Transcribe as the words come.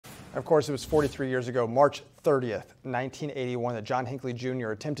Of course, it was 43 years ago, March 30th, 1981, that John Hinckley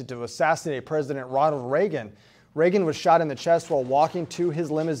Jr. attempted to assassinate President Ronald Reagan. Reagan was shot in the chest while walking to his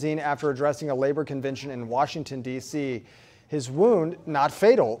limousine after addressing a labor convention in Washington, D.C. His wound, not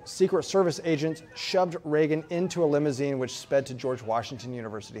fatal. Secret Service agents shoved Reagan into a limousine which sped to George Washington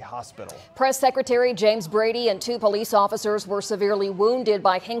University Hospital. Press Secretary James Brady and 2 police officers were severely wounded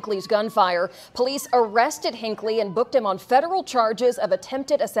by Hinckley's gunfire. Police arrested Hinckley and booked him on federal charges of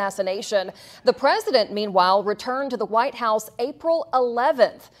attempted assassination. The president, meanwhile, returned to the White House April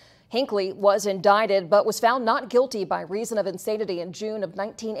 11th. Hinckley was indicted but was found not guilty by reason of insanity in June of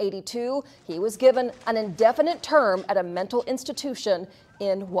 1982. He was given an indefinite term at a mental institution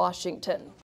in Washington.